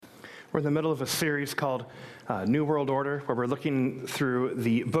We're in the middle of a series called New World Order, where we're looking through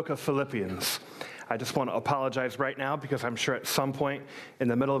the book of Philippians. I just want to apologize right now because I'm sure at some point in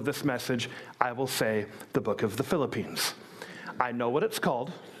the middle of this message, I will say the book of the Philippines. I know what it's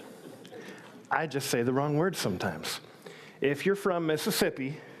called. I just say the wrong word sometimes. If you're from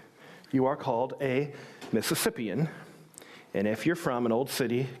Mississippi, you are called a Mississippian. And if you're from an old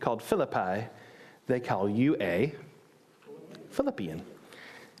city called Philippi, they call you a Philippian.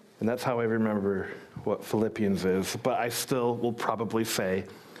 And that's how I remember what Philippians is, but I still will probably say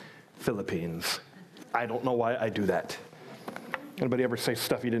Philippines. I don't know why I do that. Anybody ever say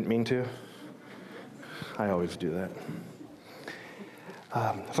stuff you didn't mean to? I always do that.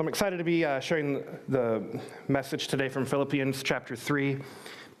 So I'm excited to be sharing the message today from Philippians chapter 3.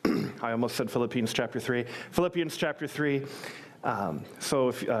 I almost said Philippians chapter 3. Philippians chapter 3. So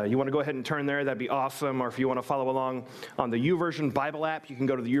if you want to go ahead and turn there, that'd be awesome. Or if you want to follow along on the YouVersion Bible app, you can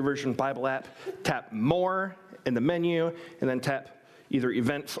go to the YouVersion Bible app, tap More in the menu, and then tap either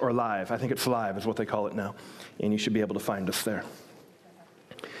Events or Live. I think it's Live is what they call it now. And you should be able to find us there.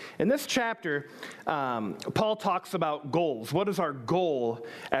 In this chapter, Paul talks about goals. What is our goal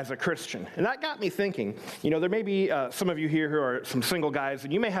as a Christian? And that got me thinking. You know, there may be some of you here who are some single guys,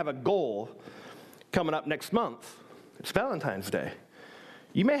 and you may have a goal coming up next month. It's Valentine's Day.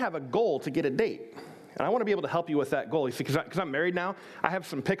 You may have a goal to get a date. And I want to be able to help you with that goal. You see, because I'm married now, I have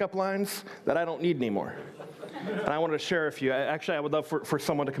some pickup lines that I don't need anymore. And I wanted to share with you. Actually, I would love for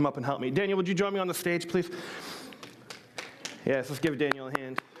someone to come up and help me. Daniel, would you join me on the stage, please? Yes, let's give Daniel a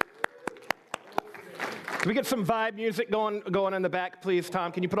hand. Can we get some vibe music going in the back, please?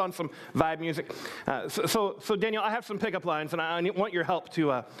 Tom, can you put on some vibe music? So Daniel, I have some pickup lines, and I want your help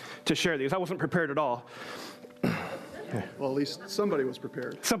to share these. I wasn't prepared at all. Well, at least somebody was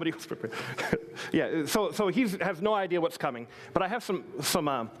prepared. Somebody was prepared. Yeah, so he has no idea what's coming. But I have some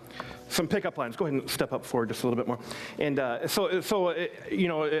pickup lines. Go ahead and step up forward just a little bit more. And so you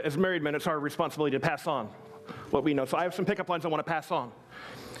know, as married men, it's our responsibility to pass on what we know. So I have some pickup lines I want to pass on.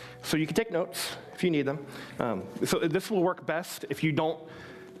 So you can take notes if you need them. So this will work best if you don't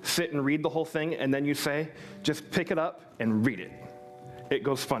sit and read the whole thing and then you say, just pick it up and read it. It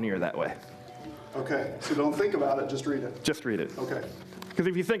goes funnier that way. Okay, so don't think about it, just read it. Just read it. Okay. Because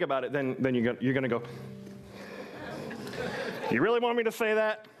if you think about it, then you're going to go, you really want me to say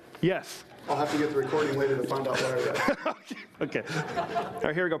that? Yes. I'll have to get the recording later to find out what I read. Okay. All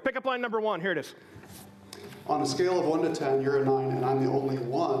right, here we go. Pickup line number 1. Here it is. On a scale of 1 to 10, you're a 9, and I'm the only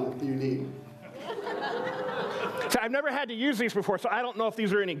one you need. So I've never had to use these before, so I don't know if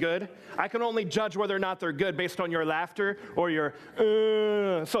these are any good. I can only judge whether or not they're good based on your laughter or your,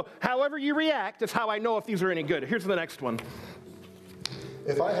 So however you react is how I know if these are any good. Here's the next one.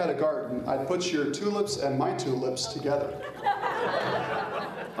 If I had a garden, I'd put your tulips and my tulips together.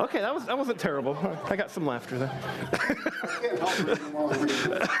 Okay, that wasn't terrible. I got some laughter there. I can't help it while I'm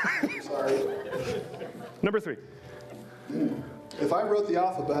reading. Sorry. Number 3. If I wrote the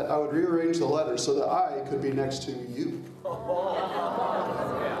alphabet, I would rearrange the letters so that I could be next to you.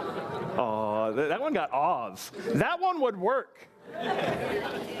 Oh, that one got awes. That one would work.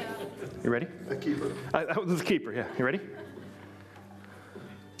 You ready? A keeper. This is a keeper, yeah. You ready?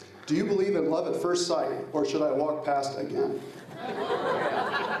 Do you believe in love at first sight, or should I walk past again?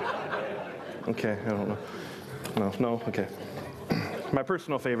 Okay, I don't know. No, okay. My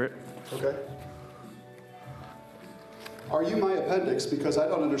personal favorite. Okay. Are you my appendix because I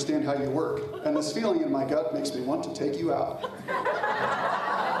don't understand how you work, and this feeling in my gut makes me want to take you out?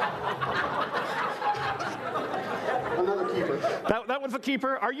 Another keeper. That was a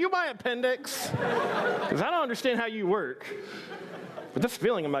keeper. Are you my appendix? Because I don't understand how you work. But this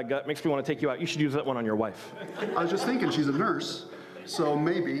feeling in my gut makes me want to take you out. You should use that one on your wife. I was just thinking she's a nurse, so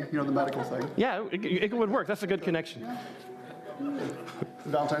maybe, the medical thing. Yeah, it would work. That's a good connection. Yeah.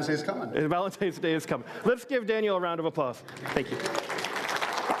 Valentine's Day is coming. Valentine's Day is coming. Let's give Daniel a round of applause. Thank you.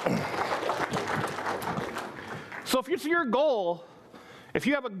 So if it's your goal, if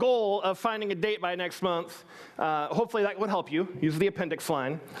you have a goal of finding a date by next month, hopefully that would help you. Use the appendix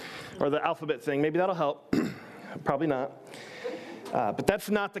line or the alphabet thing. Maybe that'll help. Probably not. But that's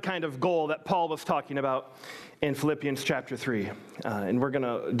not the kind of goal that Paul was talking about in Philippians chapter 3. And we're going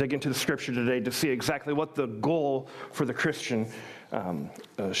to dig into the scripture today to see exactly what the goal for the Christian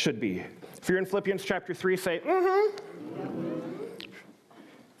should be. If you're in Philippians chapter 3, say, mm-hmm.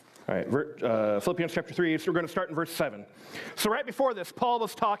 All right, Philippians chapter 3, so we're going to start in verse 7. So right before this, Paul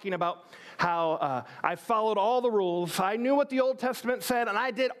was talking about how I followed all the rules. I knew what the Old Testament said, and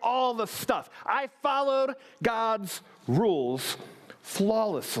I did all the stuff. I followed God's rules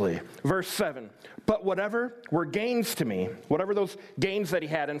flawlessly. Verse 7, but whatever were gains to me, whatever those gains that he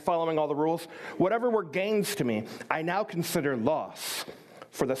had in following all the rules, whatever were gains to me, I now consider loss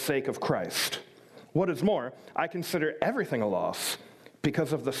for the sake of Christ. What is more, I consider everything a loss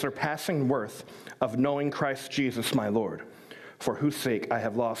because of the surpassing worth of knowing Christ Jesus my Lord, for whose sake I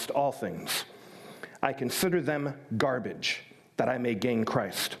have lost all things. I consider them garbage, that I may gain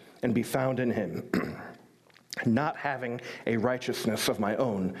Christ and be found in him, not having a righteousness of my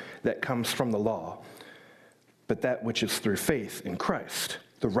own that comes from the law, but that which is through faith in Christ,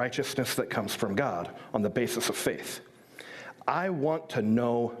 the righteousness that comes from God on the basis of faith. I want to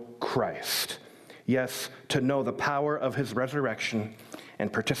know Christ, yes, to know the power of his resurrection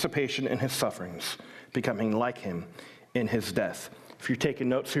and participation in his sufferings, becoming like him in his death. If you're taking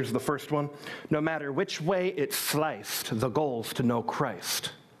notes, here's the first one. No matter which way it's sliced, the goal is to know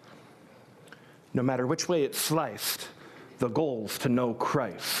Christ. No matter which way it's sliced, the goal is to know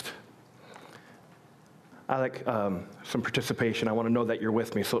Christ. I like some participation. I want to know that you're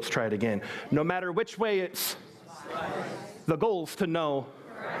with me, so let's try it again. No matter which way it's sliced, the goal is to know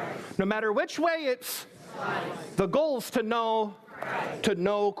Christ. No matter which way it's sliced, the goal is to know Christ. To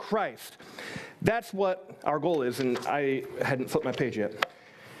know Christ. That's what our goal is, and I hadn't flipped my page yet.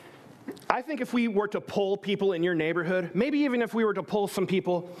 I think if we were to poll people in your neighborhood, maybe even if we were to poll some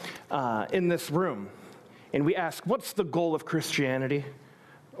people in this room, and we ask, what's the goal of Christianity?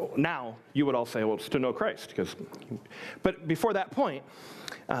 Now, you would all say, well, it's to know Christ. But before that point,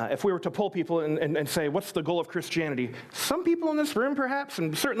 if we were to poll people and say, what's the goal of Christianity? Some people in this room, perhaps,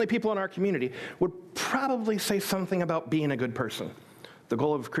 and certainly people in our community, would probably say something about being a good person. The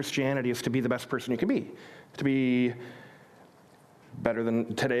goal of Christianity is to be the best person you can be, to be better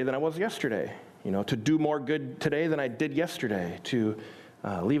than today than I was yesterday, to do more good today than I did yesterday, to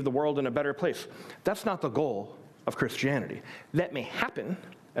leave the world in a better place. That's not the goal of Christianity. That may happen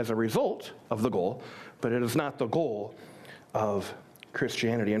as a result of the goal, but it is not the goal of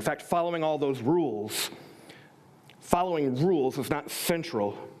Christianity. In fact, following all those rules, following rules is not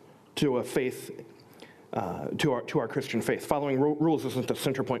central to a faith, to our Christian faith. Following rules isn't the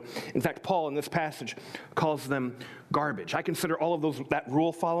center point. In fact, Paul in this passage calls them garbage. I consider all of that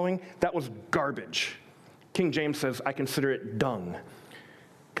rule following, that was garbage. King James says, I consider it dung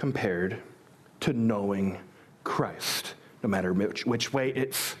compared to knowing Christ. No matter which way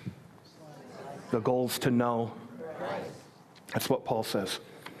it's, the goal's to know. That's what Paul says.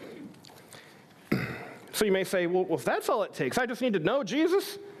 So you may say, well, if that's all it takes, I just need to know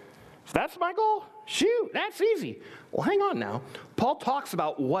Jesus? If that's my goal? Shoot, that's easy. Well, hang on now. Paul talks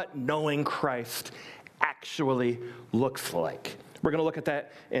about what knowing Christ actually looks like. We're going to look at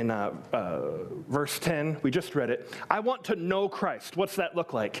that in verse 10. We just read it. I want to know Christ. What's that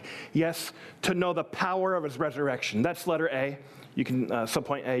look like? Yes, to know the power of his resurrection. That's letter A. You can,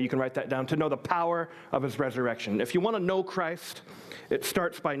 subpoint A, you can write that down. To know the power of his resurrection. If you want to know Christ, it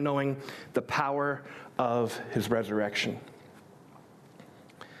starts by knowing the power of his resurrection.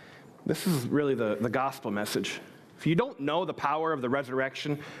 This is really the gospel message. If you don't know the power of the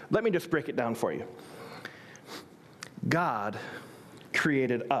resurrection, let me just break it down for you. God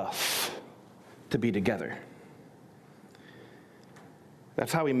created us to be together.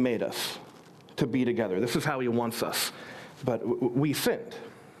 That's how he made us, to be together. This is how he wants us. But we sinned.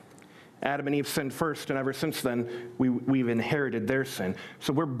 Adam and Eve sinned first, and ever since then, we've inherited their sin.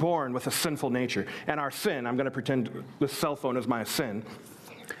 So we're born with a sinful nature. And our sin, I'm going to pretend this cell phone is my sin.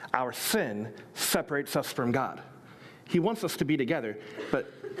 Our sin separates us from God. He wants us to be together,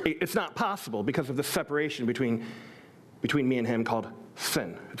 but it's not possible because of the separation between me and him called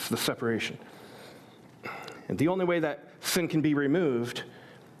sin. It's the separation. And the only way that sin can be removed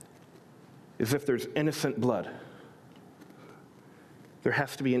is if there's innocent blood. There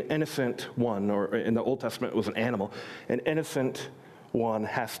has to be an innocent one, or in the Old Testament it was an animal. An innocent one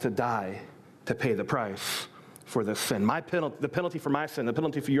has to die to pay the price for this sin. The penalty for my sin, the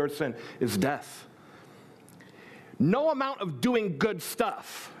penalty for your sin is death. No amount of doing good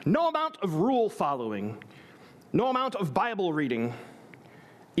stuff, no amount of rule following, no amount of Bible reading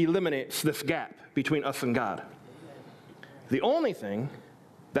eliminates this gap between us and God. The only thing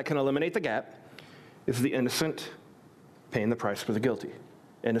that can eliminate the gap is the innocent paying the price for the guilty.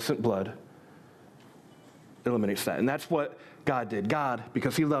 Innocent blood eliminates that. And that's what God did. God,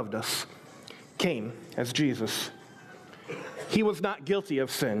 because he loved us, came as Jesus. He was not guilty of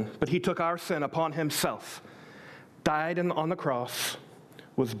sin, but he took our sin upon himself, died on the cross,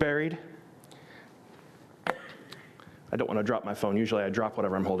 was buried. I don't want to drop my phone. Usually I drop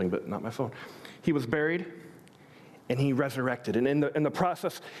whatever I'm holding, but not my phone. He was buried, and he resurrected. And in the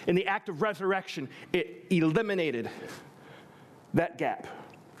process, in the act of resurrection, it eliminated That gap.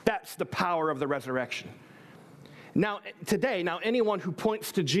 That's the power of the resurrection. Now, today, anyone who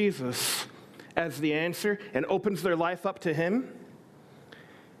points to Jesus as the answer and opens their life up to him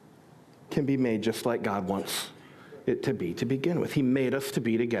can be made just like God wants it to be to begin with. He made us to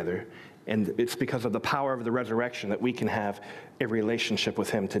be together, and it's because of the power of the resurrection that we can have a relationship with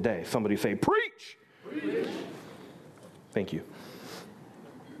him today. Somebody say, preach! Preach. Thank you.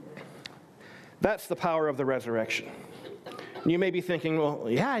 That's the power of the resurrection. You may be thinking, well,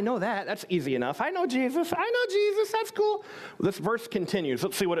 yeah, I know that. That's easy enough. I know Jesus. That's cool. This verse continues.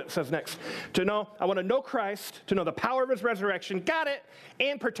 Let's see what it says next. I want to know Christ, to know the power of his resurrection, got it,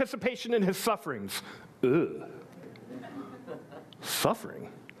 and participation in his sufferings. Ugh. Suffering?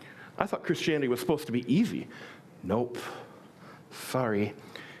 I thought Christianity was supposed to be easy. Nope. Sorry.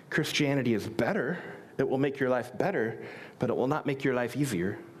 Christianity is better. It will make your life better, but it will not make your life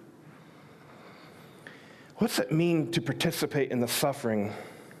easier. What's it mean to participate in the suffering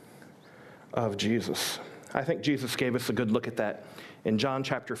of Jesus? I think Jesus gave us a good look at that. In John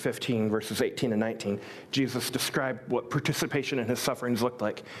chapter 15, verses 18 and 19, Jesus described what participation in his sufferings looked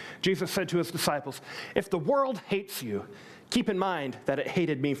like. Jesus said to his disciples, if the world hates you, keep in mind that it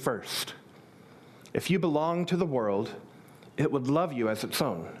hated me first. If you belong to the world, it would love you as its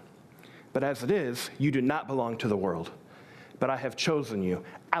own. But as it is, you do not belong to the world. But I have chosen you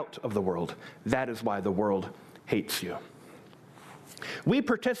out of the world. That is why the world hates you. We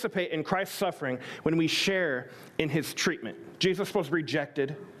participate in Christ's suffering when we share in his treatment. Jesus was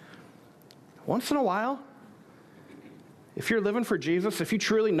rejected. Once in a while, if you're living for Jesus, if you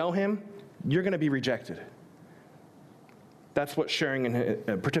truly know him, you're going to be rejected. That's what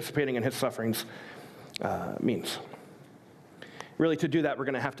participating in his sufferings means. Really, to do that, we're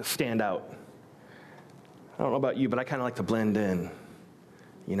going to have to stand out. I don't know about you, but I kind of like to blend in.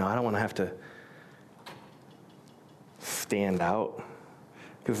 I don't want to have to stand out,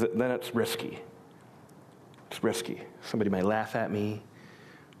 because then it's risky. It's risky. Somebody might laugh at me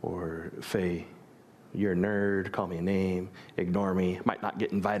or say, you're a nerd, call me a name, ignore me, might not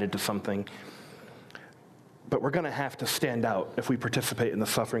get invited to something. But we're going to have to stand out if we participate in the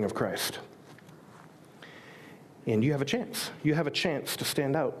suffering of Christ. And you have a chance. You have a chance to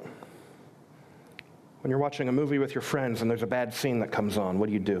stand out. When you're watching a movie with your friends and there's a bad scene that comes on, what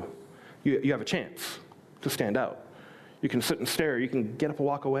do? You have a chance to stand out. You can sit and stare. You can get up and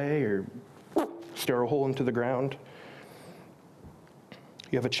walk away or stare a hole into the ground.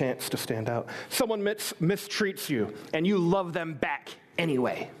 You have a chance to stand out. Someone mistreats you and you love them back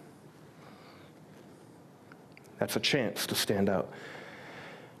anyway. That's a chance to stand out.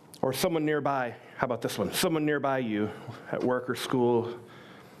 Or someone nearby, how about this one? Someone nearby you at work or school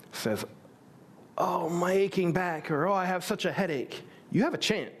says, oh, my aching back, or oh, I have such a headache. You have a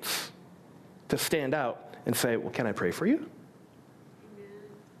chance to stand out and say, well, can I pray for you?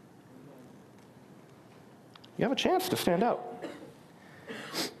 You have a chance to stand out.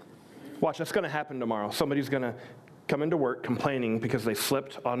 Watch, that's going to happen tomorrow. Somebody's going to come into work complaining because they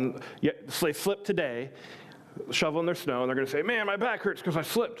slipped today, shoveling their snow, and they're going to say, man, my back hurts because I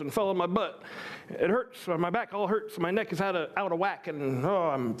slipped and fell on my butt. It hurts, my back all hurts, my neck is out of whack, and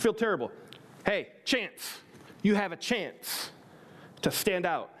I feel terrible. Hey, chance. You have a chance to stand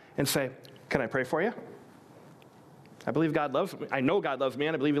out and say, can I pray for you? I believe God loves me. I know God loves me,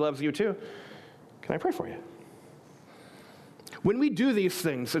 and I believe he loves you too. Can I pray for you? When we do these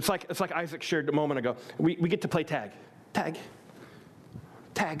things, it's like Isaac shared a moment ago. We get to play tag.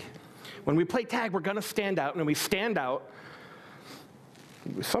 Tag. When we play tag, we're going to stand out, and when we stand out,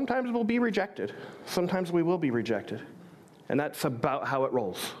 sometimes we'll be rejected. Sometimes we will be rejected. And that's about how it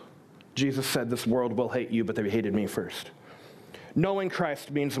rolls. Jesus said, this world will hate you, but they hated me first. Knowing Christ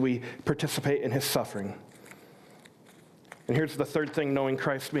means we participate in his suffering. And here's the third thing knowing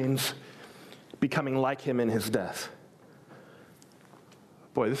Christ means: becoming like him in his death.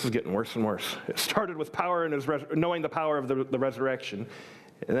 Boy, this is getting worse and worse. It started with power in knowing the power of the resurrection,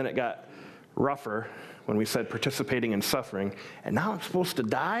 and then it got rougher when we said participating in suffering, and now I'm supposed to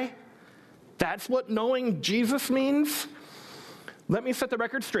die? That's what knowing Jesus means? Let me set the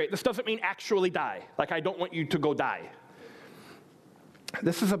record straight. This doesn't mean actually die. Like, I don't want you to go die.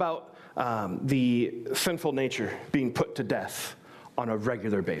 This is about the sinful nature being put to death on a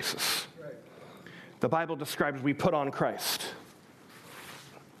regular basis. Right. The Bible describes we put on Christ.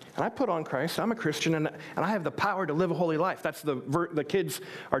 And I put on Christ. I'm a Christian, and I have the power to live a holy life. That's the kids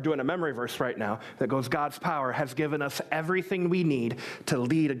are doing a memory verse right now that goes, God's power has given us everything we need to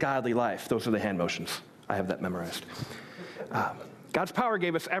lead a godly life. Those are the hand motions. I have that memorized. God's power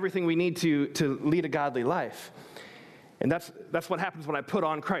gave us everything we need to lead a godly life. And that's what happens when I put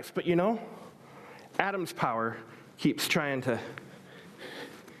on Christ. But Adam's power keeps trying to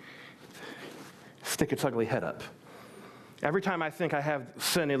stick its ugly head up. Every time I think I have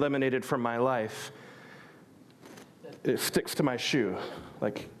sin eliminated from my life, it sticks to my shoe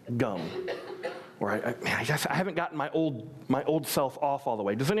like gum. Or I haven't gotten my old self off all the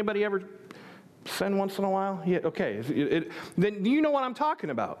way. Does anybody ever sin once in a while? Yeah, okay. Then you know what I'm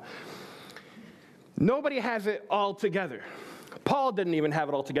talking about. Nobody has it all together. Paul didn't even have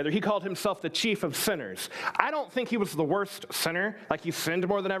it all together. He called himself the chief of sinners. I don't think he was the worst sinner, like he sinned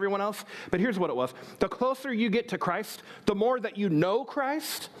more than everyone else. But here's what it was. The closer you get to Christ, the more that you know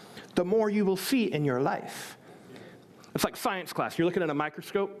Christ, the more you will see in your life. It's like science class. You're looking at a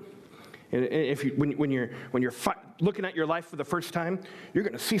microscope. And when you're looking at your life for the first time, you're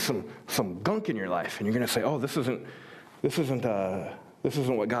going to see some gunk in your life. And you're going to say, oh, this isn't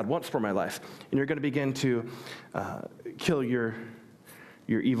what God wants for my life. And you're going to begin to kill your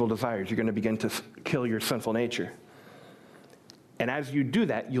evil desires. You're going to begin to kill your sinful nature. And as you do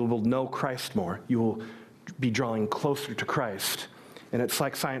that, you will know Christ more. You will be drawing closer to Christ. And it's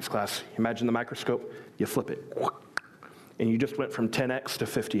like science class. Imagine the microscope. You flip it. And you just went from 10x to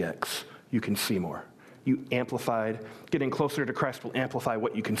 50x. You can see more. You amplified. Getting closer to Christ will amplify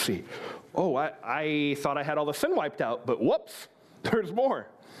what you can see. Oh, I thought I had all the sin wiped out, but whoops. There's more.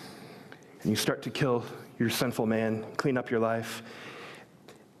 And you start to kill your sinful man, clean up your life.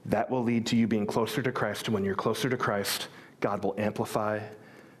 That will lead to you being closer to Christ. And when you're closer to Christ, God will amplify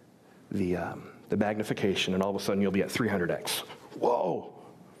the magnification, and all of a sudden you'll be at 300x. Whoa,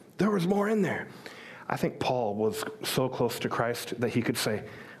 there was more in there. I think Paul was so close to Christ that he could say,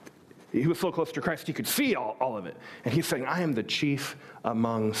 he was so close to Christ he could see all of it. And he's saying, I am the chief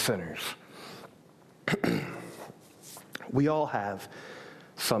among sinners. We all have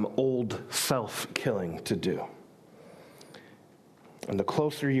some old self-killing to do. And the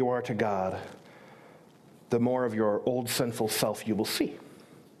closer you are to God, the more of your old sinful self you will see.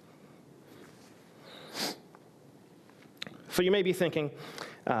 So you may be thinking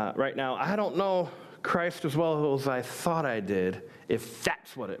right now, I don't know Christ as well as I thought I did, if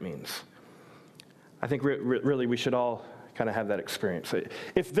that's what it means. I think really we should all kind of have that experience.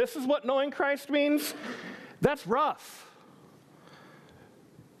 If this is what knowing Christ means, that's rough.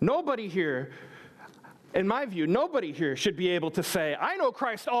 Nobody here, in my view, nobody here should be able to say, I know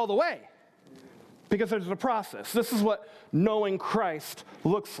Christ all the way. Because there's a process. This is what knowing Christ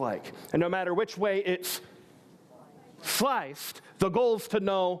looks like. And no matter which way it's sliced, the goal is to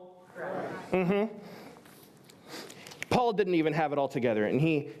know Christ. Paul didn't even have it all together, and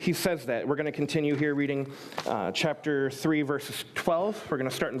he says that. We're going to continue here reading chapter 3, verses 12. We're going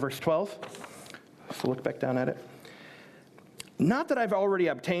to start in verse 12. So look back down at it. Not that I've already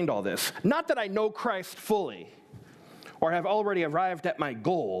obtained all this, not that I know Christ fully, or have already arrived at my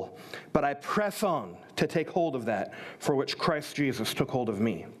goal, but I press on to take hold of that for which Christ Jesus took hold of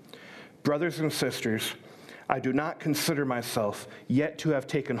me. Brothers and sisters, I do not consider myself yet to have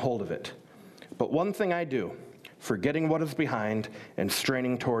taken hold of it. But one thing I do, forgetting what is behind and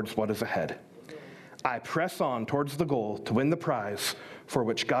straining towards what is ahead. I press on towards the goal to win the prize for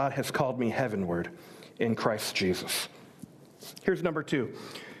which God has called me heavenward in Christ Jesus. Here's number 2.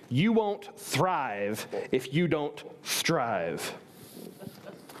 You won't thrive if you don't strive.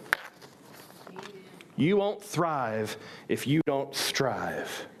 You won't thrive if you don't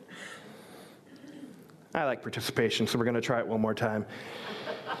strive. I like participation, so we're going to try it one more time.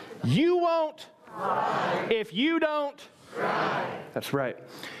 You won't thrive if you don't strive. That's right.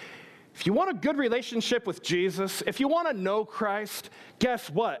 If you want a good relationship with Jesus, if you want to know Christ, guess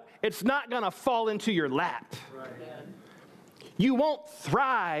what? It's not going to fall into your lap. Right. You won't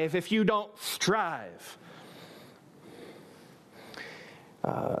thrive if you don't strive.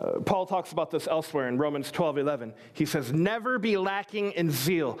 Paul talks about this elsewhere in Romans 12:11. He says, never be lacking in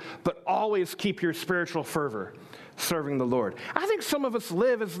zeal, but always keep your spiritual fervor, serving the Lord. I think some of us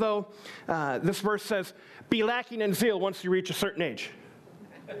live as though this verse says, be lacking in zeal once you reach a certain age.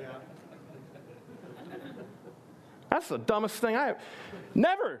 Yeah. That's the dumbest thing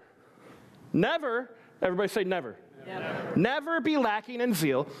Never. Everybody say never. Never be lacking in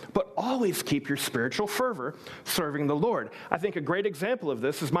zeal, but always keep your spiritual fervor serving the Lord. I think a great example of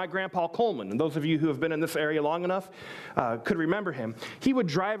this is my grandpa Coleman. And those of you who have been in this area long enough could remember him. He would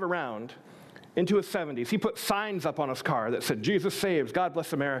drive around into his 70s. He put signs up on his car that said, Jesus saves, God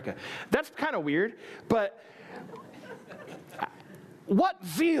bless America. That's kind of weird, but what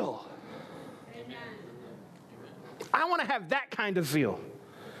zeal? Amen. I want to have that kind of zeal.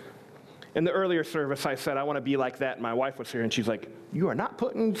 In the earlier service, I said, I want to be like that. And my wife was here, and she's like, you are not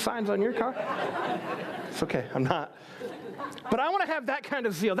putting signs on your car? It's okay, I'm not. But I want to have that kind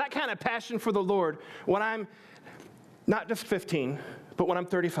of zeal, that kind of passion for the Lord when I'm Not just 15, but when I'm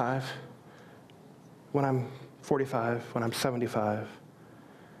 35, when I'm 45, when I'm 75,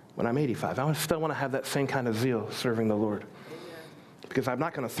 when I'm 85. I still want to have that same kind of zeal serving the Lord. Because I'm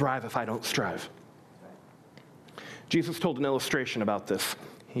not going to thrive if I don't strive. Jesus told an illustration about this.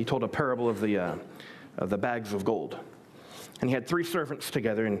 He told a parable of the bags of gold. And he had 3 servants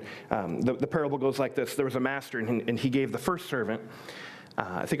together, and the parable goes like this. There was a master, and he gave the first servant,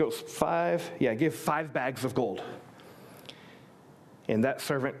 I think it was 5, gave 5 bags of gold. And that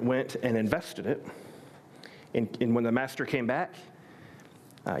servant went and invested it. And when the master came back,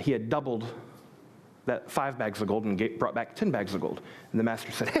 he had doubled that 5 bags of gold and brought back 10 bags of gold. And the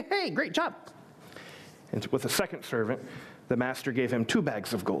master said, hey, great job. And with the second servant, the master gave him 2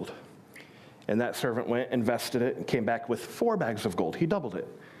 bags of gold. And that servant went, invested it, and came back with 4 bags of gold. He doubled it.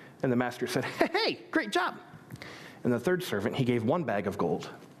 And the master said, hey, great job. And the third servant, he gave 1 bag of gold.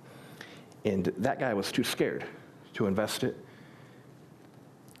 And that guy was too scared to invest it.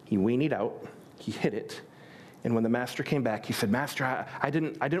 He weaned out, he hid it. And when the master came back, he said, Master, I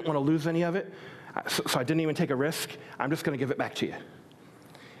didn't want to lose any of it, so I didn't even take a risk. I'm just going to give it back to you.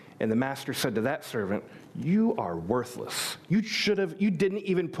 And the master said to that servant, you are worthless. You didn't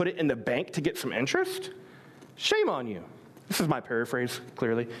even put it in the bank to get some interest? Shame on you. This is my paraphrase,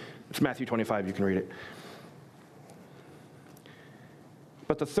 clearly. It's Matthew 25, you can read it.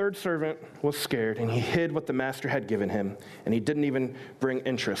 But the third servant was scared, and he hid what the master had given him, and he didn't even bring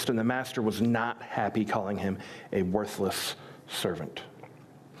interest, and the master was not happy, calling him a worthless servant.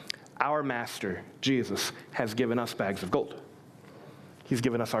 Our master, Jesus, has given us bags of gold. He's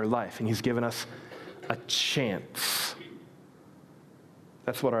given us our life, and he's given us a chance.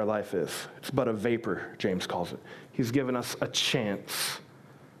 That's what our life is. It's but a vapor, James calls it. He's given us a chance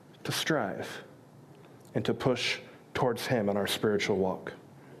to strive and to push towards him in our spiritual walk.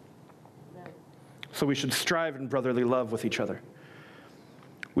 So we should strive in brotherly love with each other.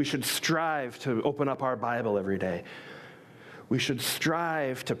 We should strive to open up our Bible every day. We should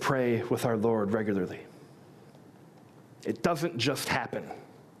strive to pray with our Lord regularly. It doesn't just happen.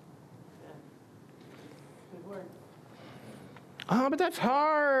 Good word. Oh, but that's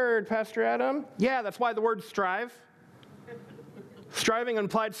hard, Pastor Adam. Yeah, that's why the word strive. Striving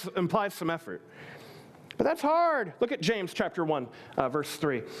implies some effort. But that's hard. Look at James chapter 1, verse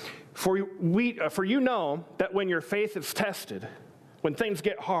 3. For you know that when your faith is tested, when things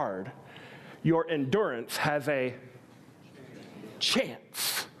get hard, your endurance has a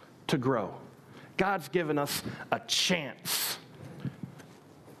chance to grow. God's given us a chance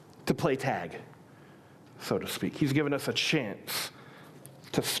to play tag, so to speak. He's given us a chance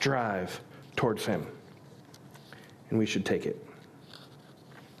to strive towards him. And we should take it.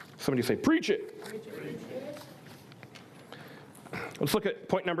 Somebody say, preach it. Preach it. Let's look at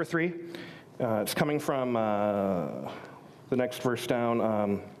point number 3. It's coming from the next verse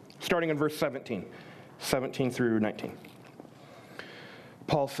down, starting in verse 17 through 19.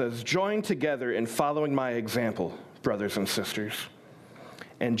 Paul says, join together in following my example, brothers and sisters.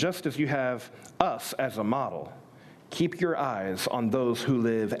 And just as you have us as a model, keep your eyes on those who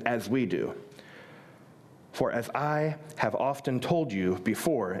live as we do. For as I have often told you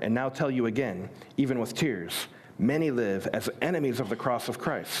before, and now tell you again, even with tears, many live as enemies of the cross of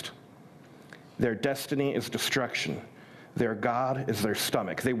Christ. Their destiny is destruction. Their God is their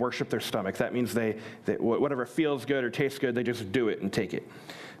stomach. They worship their stomach. That means they whatever feels good or tastes good, they just do it and take it.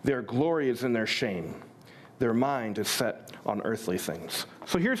 Their glory is in their shame. Their mind is set on earthly things.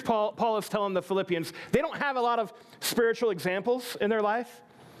 So here's Paul. Paul is telling the Philippians, they don't have a lot of spiritual examples in their life.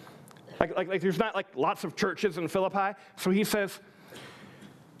 Like there's not like lots of churches in Philippi. So he says,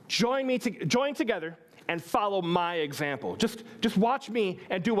 join together and follow my example. Just watch me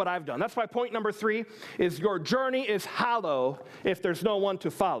and do what I've done. That's why point number 3 is your journey is hollow if there's no one to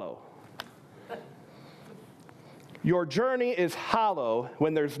follow. Your journey is hollow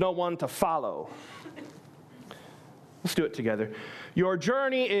when there's no one to follow. Let's do it together. Your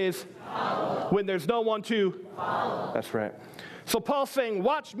journey is hollow when there's no one to follow. That's right. So Paul's saying,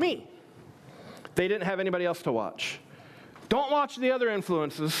 watch me. They didn't have anybody else to watch. Don't watch the other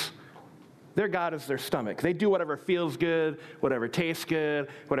influences. Their God is their stomach. They do whatever feels good, whatever tastes good,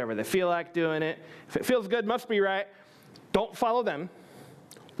 whatever they feel like doing it. If it feels good, must be right. Don't follow them.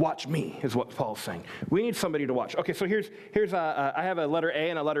 Watch me, is what Paul's saying. We need somebody to watch. Okay, so here's I have a letter A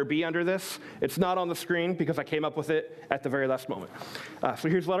and a letter B under this. It's not on the screen because I came up with it at the very last moment. So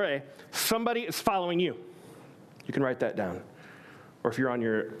here's letter A. Somebody is following you. You can write that down. Or if you're on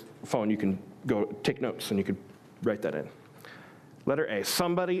your phone, you can go take notes and you can write that in. Letter A,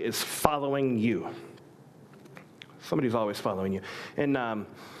 somebody is following you. Somebody's always following you. And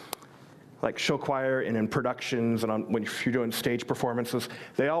like show choir and in productions and when you're doing stage performances,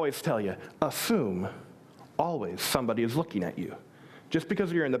 they always tell you, assume always somebody is looking at you. Just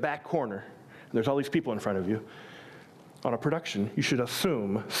because you're in the back corner, and there's all these people in front of you, on a production, you should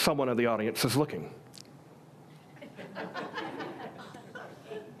assume someone in the audience is looking.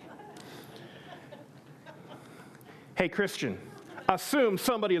 Hey, Christian, assume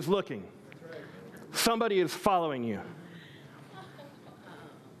somebody is looking. Somebody is following you.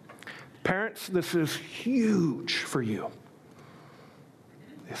 Parents, this is huge for you.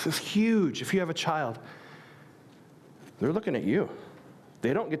 This is huge. If you have a child, they're looking at you.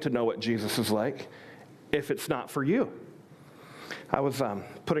 They don't get to know what Jesus is like if it's not for you. I was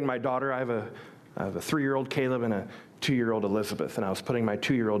putting my daughter, I have a 3-year-old Caleb and a 2-year-old Elizabeth, and I was putting my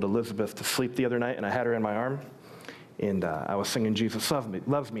 2-year-old Elizabeth to sleep the other night, and I had her in my arm, and I was singing Jesus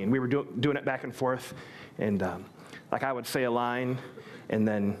Loves Me, and we were doing it back and forth, and like I would say a line, and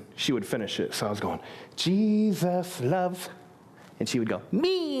then she would finish it. So I was going, Jesus loves, and she would go,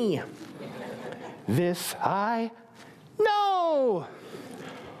 me. This I know,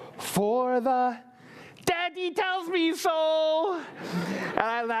 for the Daddy tells me so. And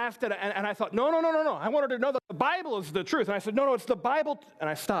I laughed at it, and I thought, no. I wanted her to know that the Bible is the truth. And I said, no, it's the Bible. And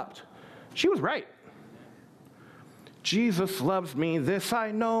I stopped. She was right. Jesus loves me, this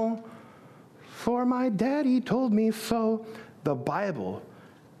I know, for my daddy told me so. The Bible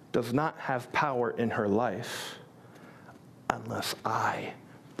does not have power in her life unless I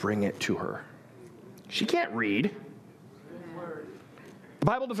bring it to her. She can't read. The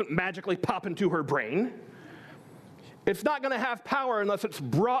Bible doesn't magically pop into her brain. It's not going to have power unless it's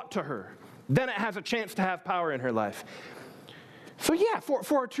brought to her. Then it has a chance to have power in her life. So yeah, for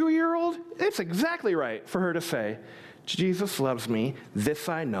a 2-year-old, it's exactly right for her to say, Jesus loves me, this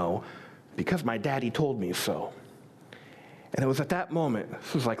I know, because my daddy told me so. And it was at that moment,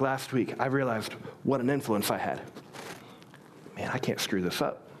 this was like last week, I realized what an influence I had. Man, I can't screw this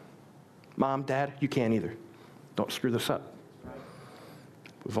up. Mom, Dad, you can't either. Don't screw this up.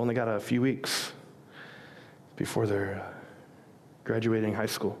 We've only got a few weeks before they're graduating high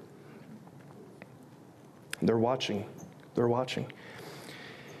school. They're watching.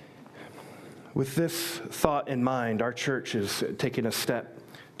 With this thought in mind, our church is taking a step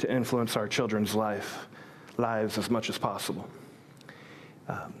to influence our children's lives as much as possible.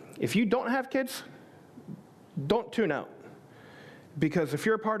 If you don't have kids, don't tune out. Because if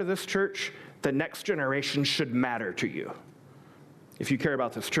you're a part of this church, the next generation should matter to you. If you care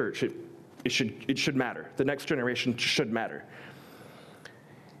about this church, it should matter. The next generation should matter.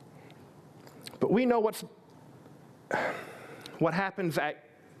 But we know what happens at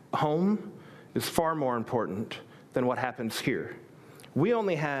home is far more important than what happens here. We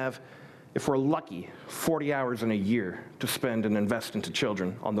only have, if we're lucky, 40 hours in a year to spend and invest into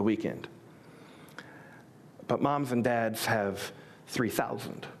children on the weekend. But moms and dads have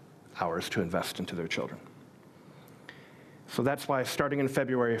 3,000 hours to invest into their children. So that's why starting in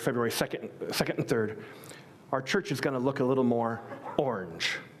February 2nd and 3rd, our church is going to look a little more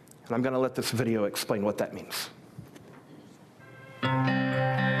orange. And I'm going to let this video explain what that means.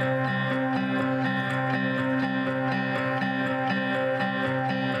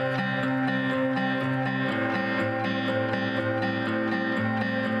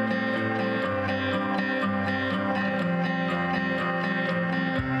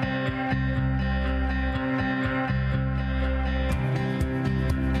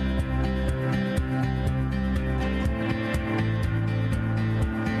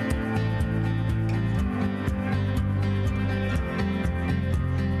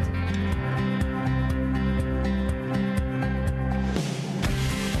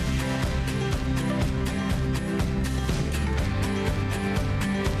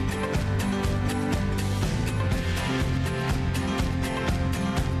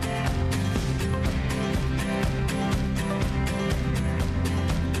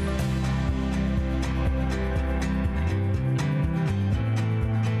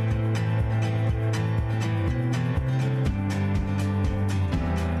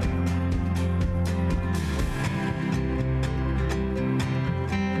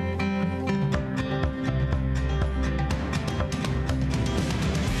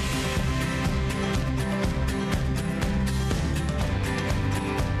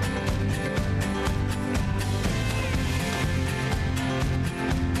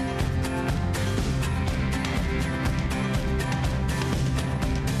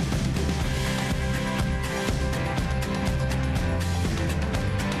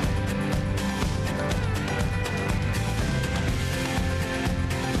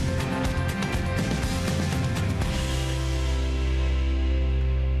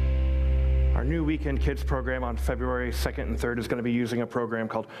 weekend kids program on February 2nd and 3rd is going to be using a program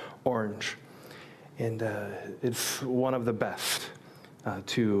called Orange. And it's one of the best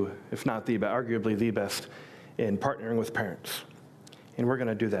if not the best, arguably the best, in partnering with parents. And we're going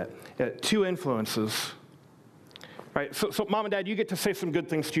to do that. 2 influences. Right, so mom and dad, you get to say some good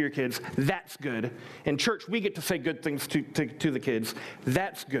things to your kids. That's good. In church, we get to say good things to the kids.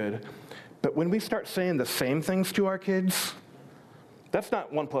 That's good. But when we start saying the same things to our kids, that's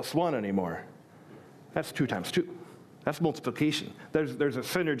not 1 + 1 anymore. That's 2 × 2. That's multiplication. There's a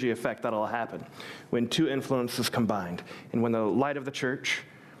synergy effect that'll happen when 2 influences combined. And when the light of the church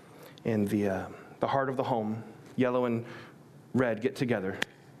and the heart of the home, yellow and red, get together,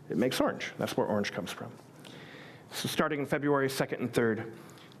 it makes orange. That's where orange comes from. So starting in February 2nd and 3rd,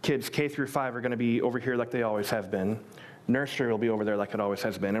 kids K through 5 are going to be over here like they always have been. Nursery will be over there like it always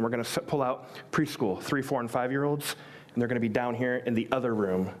has been. And we're going to pull out preschool, 3, 4, and 5-year-olds. And they're going to be down here in the other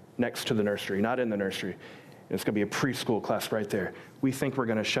room next to the nursery, not in the nursery. And it's going to be a preschool class right there. We think we're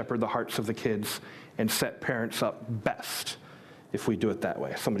going to shepherd the hearts of the kids and set parents up best if we do it that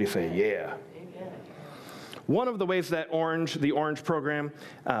way. Somebody say, yeah. Amen. One of the ways that the Orange program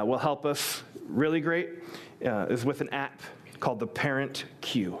will help us really great is with an app called the Parent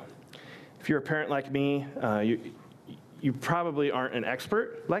Cue. If you're a parent like me, you probably aren't an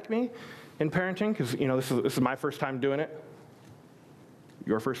expert like me in parenting, because this is my first time doing it.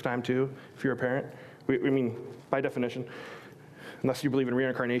 Your first time too, if you're a parent. I mean, by definition, unless you believe in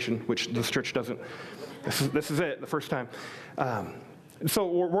reincarnation, which this church doesn't. This is it, the first time. So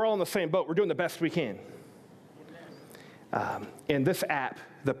we're all in the same boat. We're doing the best we can. And this app,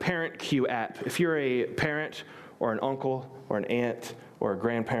 the Parent Cue app, if you're a parent or an uncle or an aunt or a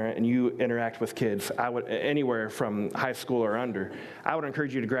grandparent and you interact with kids, anywhere from high school or under, I would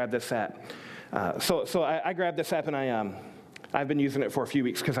encourage you to grab this app. So I grabbed this app, and I've been using it for a few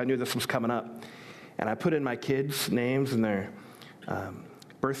weeks because I knew this was coming up. And I put in my kids' names and their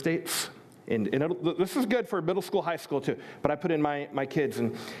birth dates. And this is good for middle school, high school too. But I put in my kids,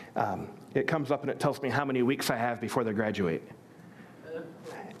 and it comes up and it tells me how many weeks I have before they graduate.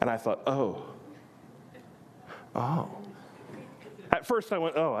 And I thought, oh. At first I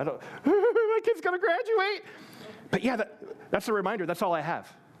went, my kid's gonna graduate. But yeah, that's a reminder. That's all I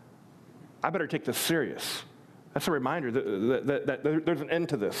have. I better take this serious. That's a reminder that there's an end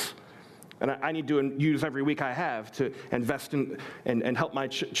to this. And I need to use every week I have to invest in and help my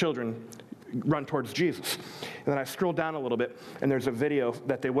children run towards Jesus. And then I scroll down a little bit, and there's a video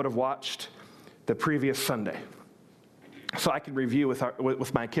that they would have watched the previous Sunday. So I can review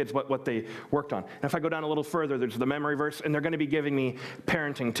with my kids what they worked on. And if I go down a little further, there's the memory verse, and they're going to be giving me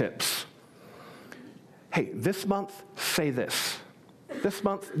parenting tips. Hey, this month, say this.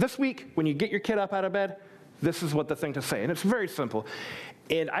 This week, when you get your kid up out of bed, this is what the thing to say. And it's very simple.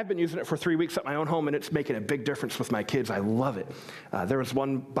 And I've been using it for 3 weeks at my own home, and it's making a big difference with my kids. I love it. There was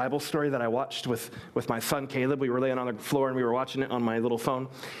one Bible story that I watched with my son, Caleb. We were laying on the floor, and we were watching it on my little phone.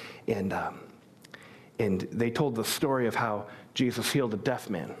 And they told the story of how Jesus healed a deaf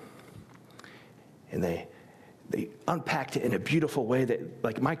man. And they unpacked it in a beautiful way that,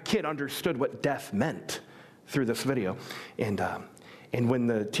 like, my kid understood what deaf meant through this video. And when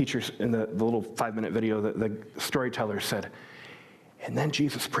the teachers, in the little 5-minute video, the storyteller said, and then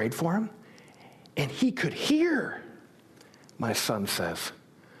Jesus prayed for him, and he could hear. My son says,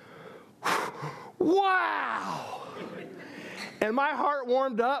 wow! And my heart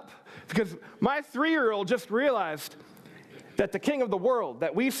warmed up because my 3-year-old just realized that the king of the world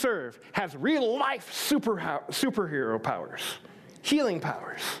that we serve has real life superhero powers, healing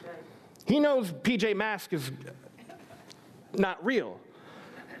powers. He knows PJ Masks is not real.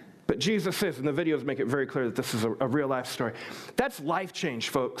 But Jesus is, and the videos make it very clear that this is a real life story. That's life change,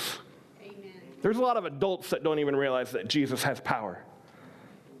 folks. Amen. There's a lot of adults that don't even realize that Jesus has power.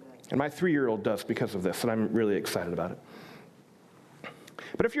 And my 3-year-old does because of this, and I'm really excited about it.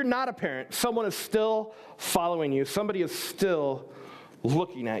 But if you're not a parent, someone is still following you. Somebody is still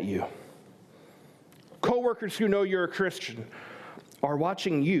looking at you. Coworkers who know you're a Christian are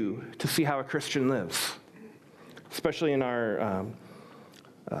watching you to see how a Christian lives, especially in our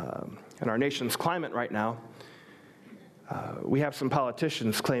nation's climate right now. We have some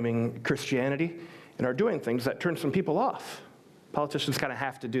politicians claiming Christianity and are doing things that turn some people off. Politicians kind of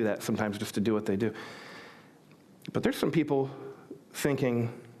have to do that sometimes just to do what they do. But there's some people thinking,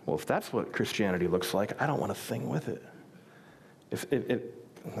 well, if that's what Christianity looks like, I don't want to sing with it.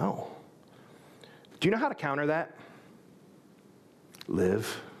 No. Do you know how to counter that?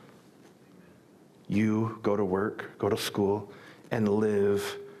 Live. You go to work, go to school, and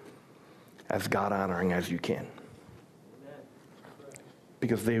live as God-honoring as you can.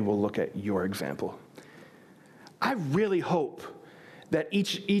 because they will look at your example. I really hope that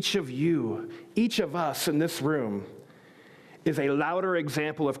each of you, each of us in this room, is a louder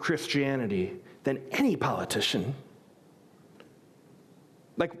example of Christianity than any politician.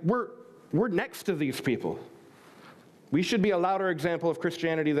 Like, we're next to these people. We should be a louder example of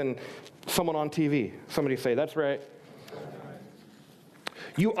Christianity than someone on TV. Somebody say, that's right.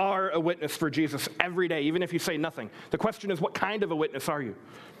 You are a witness for Jesus every day, even if you say nothing. The question is, what kind of a witness are you?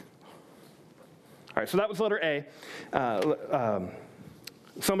 All right, so that was letter A.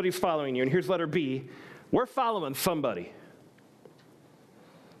 Somebody's following you. And here's letter B. We're following somebody.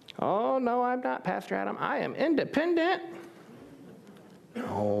 Oh, no, I'm not, Pastor Adam. I am independent.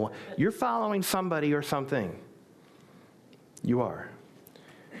 No, you're following somebody or something. You are.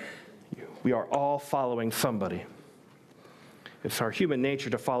 We are all following somebody. It's our human nature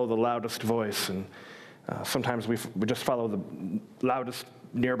to follow the loudest voice, and sometimes we just follow the loudest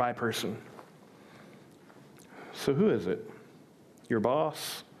nearby person. So who is it? Your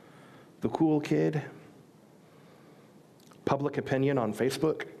boss? The cool kid? Public opinion on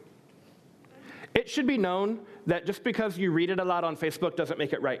Facebook? It should be known that just because you read it a lot on Facebook doesn't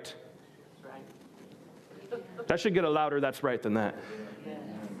make it right. That should get a louder "that's right" than that.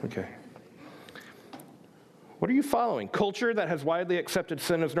 Okay. What are you following? Culture that has widely accepted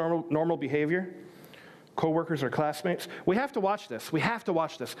sin as normal behavior? Co-workers or classmates? We have to watch this. We have to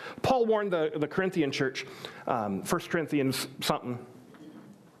watch this. Paul warned the Corinthian church, 1 Corinthians something,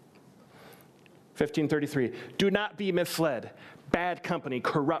 15:33. Do not be misled. Bad company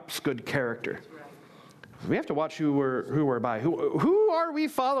corrupts good character. We have to watch who we're by. Who are we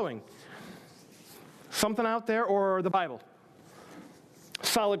following? Something out there or the Bible?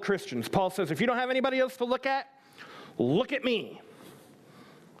 Solid Christians. Paul says, if you don't have anybody else to look at me.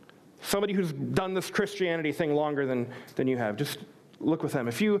 Somebody who's done this Christianity thing longer than you have. Just look with them.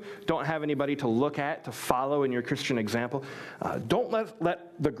 If you don't have anybody to look at, to follow in your Christian example, don't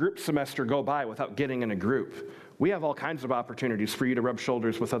let the group semester go by without getting in a group. We have all kinds of opportunities for you to rub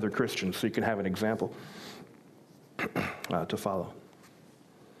shoulders with other Christians so you can have an example to follow.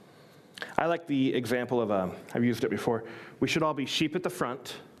 I like the example of, I've used it before, we should all be sheep at the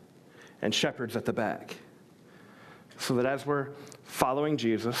front and shepherds at the back. So that as we're following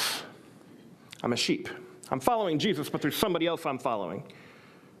Jesus, I'm a sheep. I'm following Jesus, but there's somebody else I'm following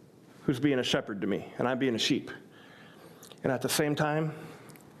who's being a shepherd to me, and I'm being a sheep. And at the same time,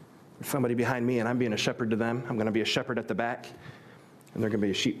 there's somebody behind me, and I'm being a shepherd to them. I'm going to be a shepherd at the back, and they're going to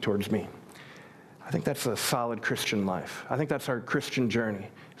be a sheep towards me. I think that's a solid Christian life. I think that's our Christian journey,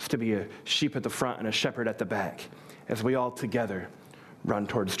 is to be a sheep at the front and a shepherd at the back as we all together run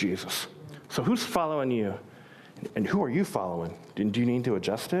towards Jesus. So who's following you? And who are you following? Do you need to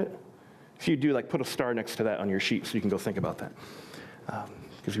adjust it? If you do, put a star next to that on your sheet so you can go think about that.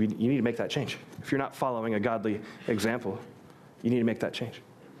 Because you need to make that change. If you're not following a godly example, you need to make that change.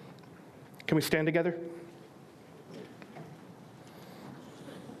 Can we stand together?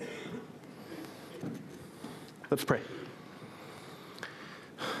 Let's pray.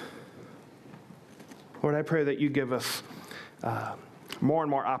 Lord, I pray that you give us more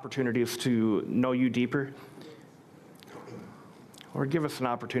and more opportunities to know you deeper. Lord, give us an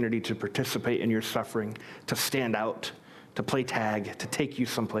opportunity to participate in your suffering, to stand out, to play tag, to take you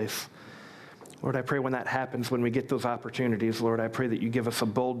someplace. Lord, I pray when that happens, when we get those opportunities, Lord, I pray that you give us a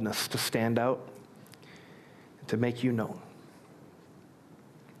boldness to stand out, to make you known.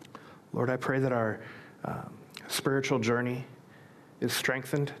 Lord, I pray that our spiritual journey is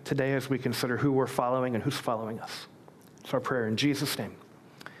strengthened today as we consider who we're following and who's following us. It's our prayer in Jesus' name.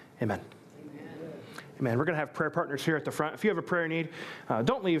 Amen. Amen. We're going to have prayer partners here at the front. If you have a prayer need,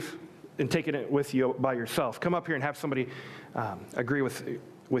 don't leave and take it with you by yourself. Come up here and have somebody agree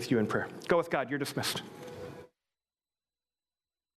with you in prayer. Go with God. You're dismissed.